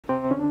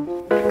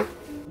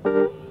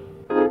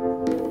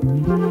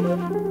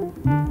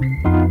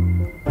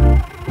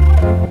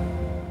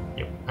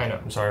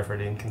sorry for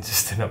the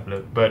inconsistent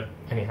upload. But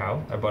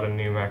anyhow, I bought a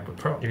new MacBook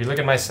Pro. If you look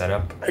at my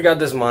setup, I got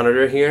this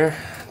monitor here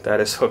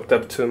that is hooked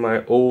up to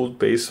my old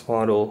base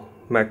model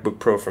MacBook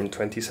Pro from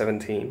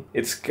 2017.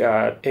 It's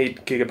got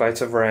 8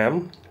 gigabytes of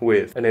RAM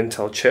with an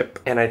Intel chip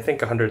and I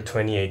think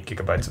 128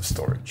 gigabytes of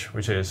storage,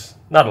 which is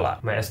not a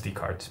lot. My SD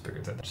card's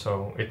bigger than that,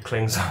 so it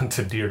clings on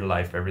to dear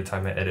life every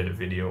time I edit a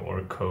video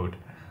or code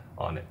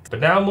on it. But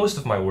now most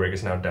of my work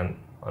is now done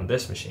on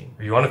this machine.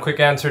 If you want a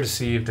quick answer to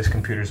see if this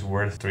computer is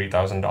worth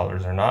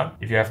 $3,000 or not,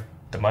 if you have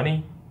the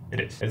money, it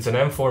is. It's an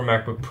M4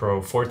 MacBook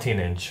Pro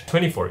 14-inch,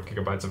 24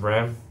 gigabytes of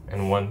RAM,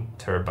 and 1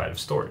 terabyte of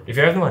storage. If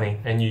you have the money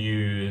and you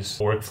use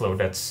a workflow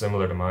that's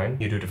similar to mine,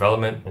 you do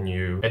development and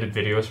you edit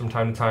videos from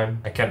time to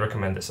time, I can't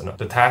recommend this enough.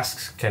 The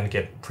tasks can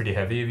get pretty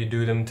heavy if you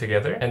do them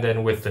together. And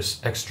then with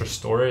this extra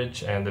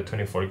storage and the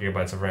 24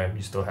 gigabytes of RAM,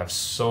 you still have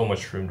so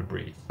much room to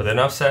breathe. But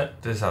enough said,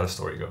 this is how the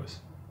story goes.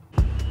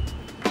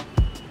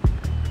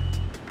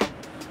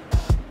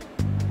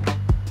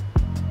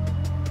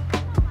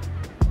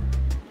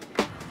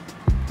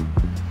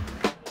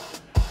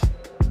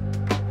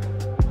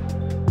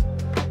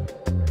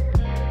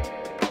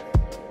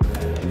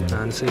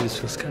 Honestly, this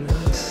feels kind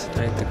of nice.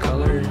 I like the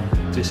color.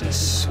 This is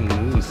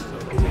smooth.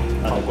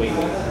 M4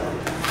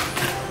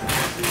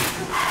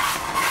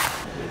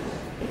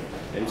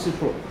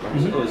 Pro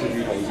 24G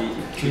同机体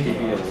 ，TB 的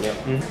容量。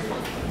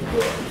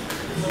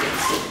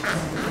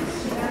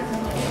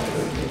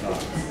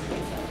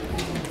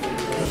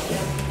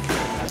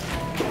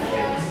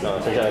那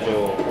剩下的就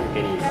给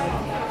你。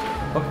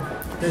好，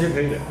那就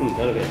可以了。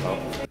那就可以好。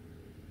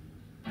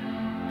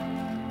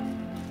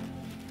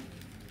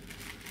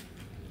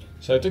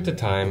 So I took the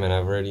time and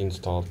I've already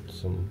installed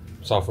some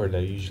software that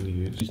I usually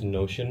use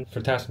Notion for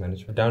task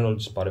management. I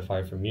downloaded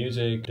Spotify for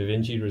music,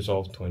 DaVinci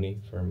Resolve 20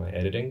 for my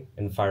editing,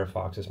 and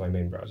Firefox is my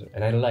main browser.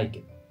 And I like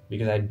it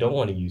because I don't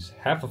want to use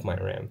half of my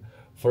RAM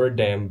for a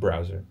damn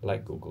browser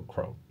like Google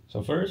Chrome.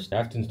 So first, I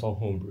have to install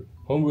Homebrew.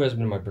 Homebrew has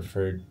been my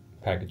preferred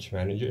package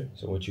manager.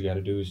 So what you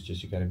gotta do is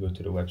you gotta go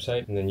to the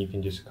website and then you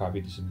can just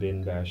copy this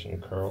bin, bash,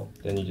 and curl.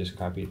 Then you just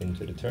copy it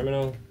into the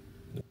terminal.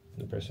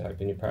 You press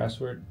type in your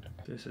password.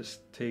 This has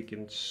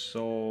taken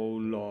so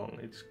long.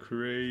 It's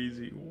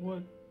crazy. What?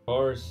 Of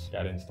course,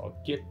 gotta install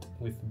Git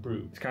with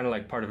Brew. It's kind of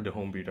like part of the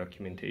Homebrew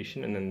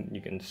documentation, and then you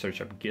can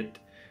search up Git,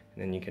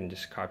 and then you can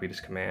just copy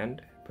this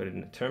command, put it in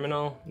the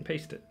terminal, and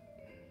paste it.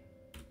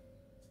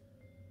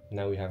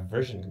 Now we have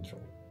version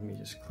control. Let me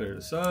just clear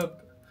this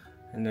up,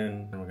 and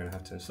then we're gonna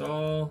have to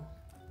install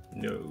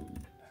Node.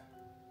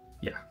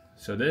 Yeah,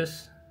 so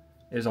this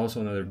is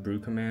also another brew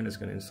command. It's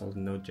going to install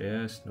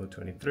Node.js, Node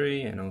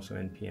 23, and also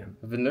npm.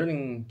 I've been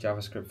learning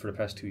JavaScript for the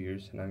past 2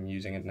 years and I'm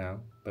using it now,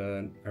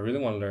 but I really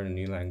want to learn a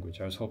new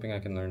language. I was hoping I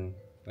can learn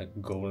like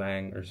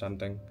Golang or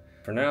something.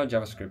 For now,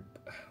 JavaScript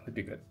would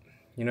be good.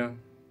 You know,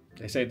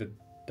 they say that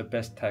the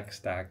best tech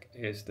stack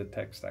is the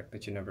tech stack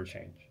that you never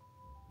change.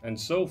 And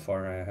so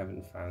far, I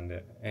haven't found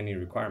any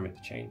requirement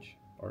to change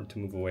or to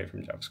move away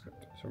from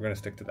JavaScript. So we're going to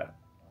stick to that.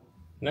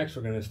 Next,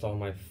 we're going to install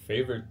my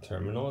favorite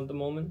terminal at the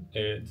moment.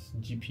 It's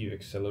GPU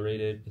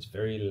accelerated, it's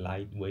very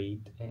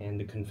lightweight, and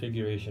the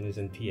configuration is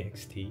in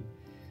TXT.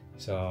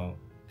 So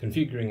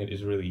configuring it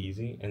is really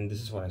easy, and this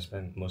is what I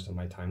spend most of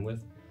my time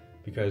with,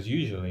 because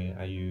usually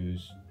I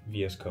use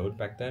VS Code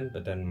back then,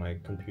 but then my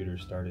computer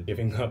started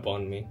giving up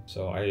on me.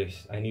 So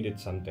I needed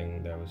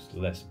something that was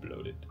less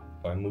bloated.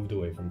 So I moved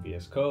away from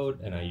VS Code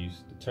and I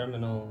used the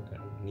terminal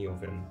and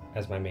NeoVim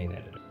as my main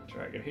editor.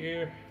 Drag it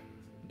here.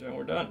 Then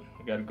we're done.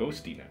 We got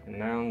Ghosty now. And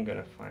now I'm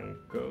gonna find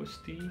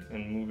Ghosty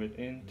and move it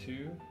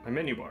into my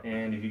menu bar.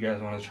 And if you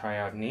guys want to try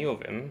out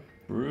NeoVim,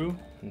 brew,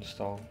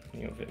 install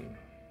NeoVim.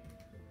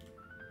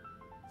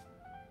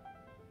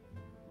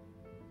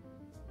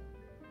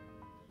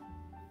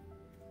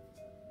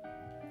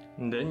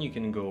 And then you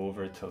can go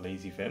over to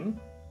LazyVim,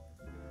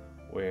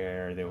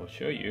 where they will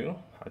show you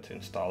how to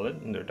install it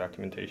in their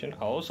documentation.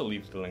 I'll also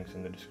leave the links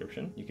in the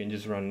description. You can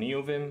just run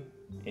NeoVim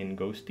in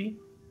Ghosty,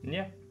 and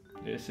yeah.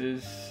 This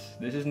is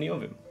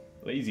NeoVim,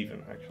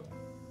 LazyVim actually.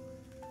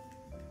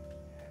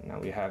 Now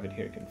we have it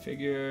here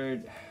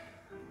configured.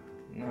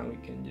 Now we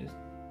can just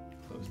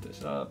close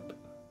this up.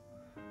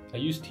 I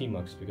use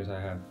Tmux because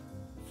I have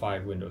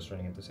 5 windows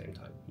running at the same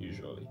time,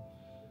 usually.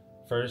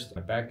 First,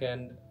 my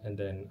backend, and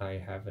then I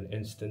have an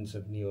instance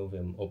of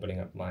NeoVim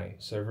opening up my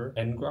server.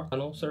 ngrok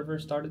tunnel server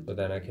started, so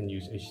that I can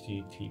use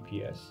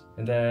HTTPS.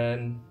 And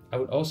then I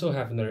would also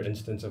have another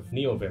instance of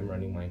NeoVim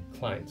running my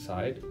client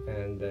side,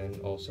 and then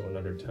also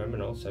another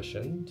terminal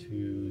session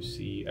to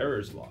see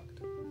errors logged.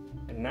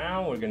 And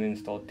now we're going to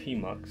install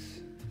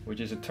Tmux,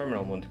 which is a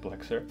terminal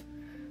multiplexer.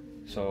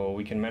 So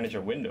we can manage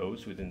our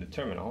windows within the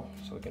terminal.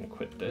 So we can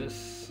quit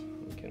this,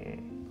 we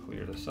can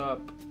clear this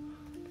up,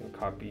 and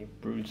copy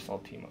brew install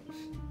Tmux.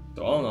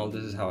 So all in all,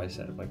 this is how I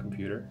set up my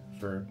computer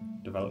for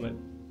development.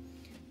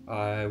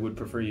 I would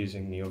prefer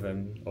using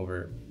NeoVim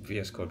over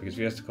VS Code because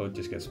VS Code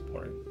just gets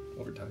boring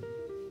over time.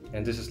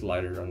 And this is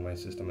lighter on my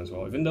system as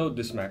well. Even though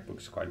this MacBook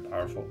is quite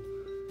powerful,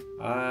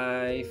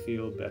 I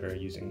feel better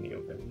using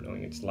NeoVim,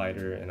 knowing it's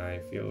lighter and I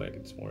feel like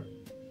it's more,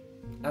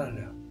 I don't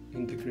know,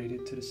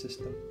 integrated to the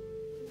system.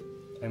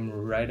 I'm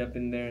right up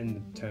in there in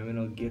the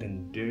terminal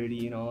getting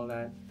dirty and all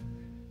that.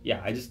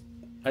 Yeah, I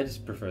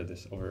just prefer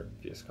this over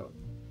VS Code.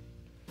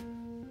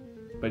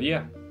 But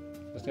yeah,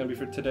 that's gonna be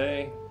for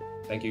today.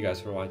 Thank you guys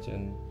for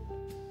watching.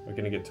 We're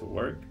gonna get to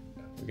work.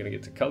 We're gonna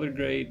get to color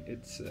grade.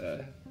 It's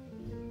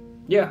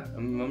yeah,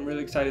 I'm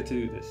really excited to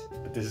do this.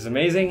 But this is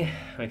amazing.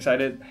 I'm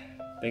excited.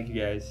 Thank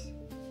you guys.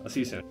 I'll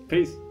see you soon.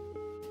 Peace.